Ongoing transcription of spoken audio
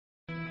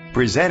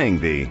Presenting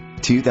the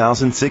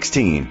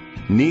 2016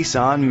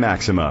 Nissan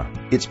Maxima.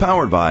 It's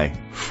powered by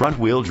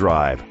front-wheel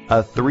drive,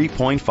 a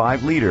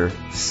 3.5-liter,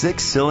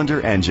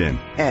 6-cylinder engine,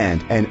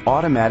 and an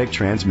automatic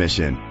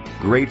transmission.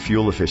 Great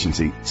fuel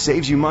efficiency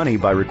saves you money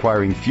by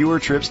requiring fewer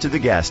trips to the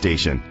gas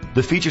station.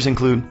 The features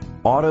include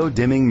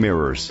auto-dimming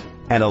mirrors,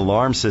 an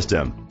alarm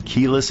system,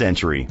 keyless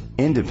entry,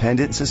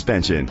 independent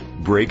suspension,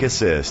 brake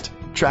assist,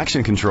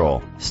 traction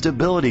control,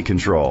 stability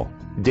control,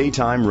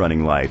 daytime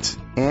running lights,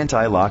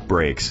 anti-lock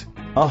brakes,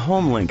 a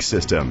home link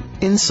system.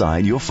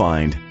 Inside you'll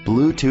find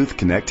Bluetooth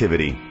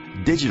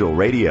connectivity, digital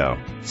radio,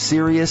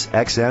 Sirius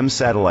XM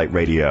satellite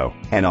radio,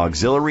 and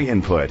auxiliary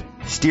input,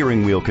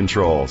 steering wheel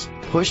controls,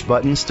 push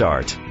button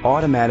start,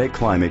 automatic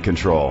climate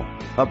control,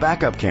 a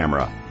backup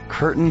camera,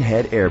 curtain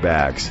head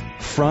airbags,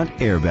 front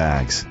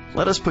airbags.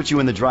 Let us put you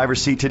in the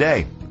driver's seat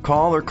today.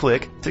 Call or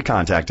click to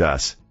contact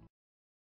us.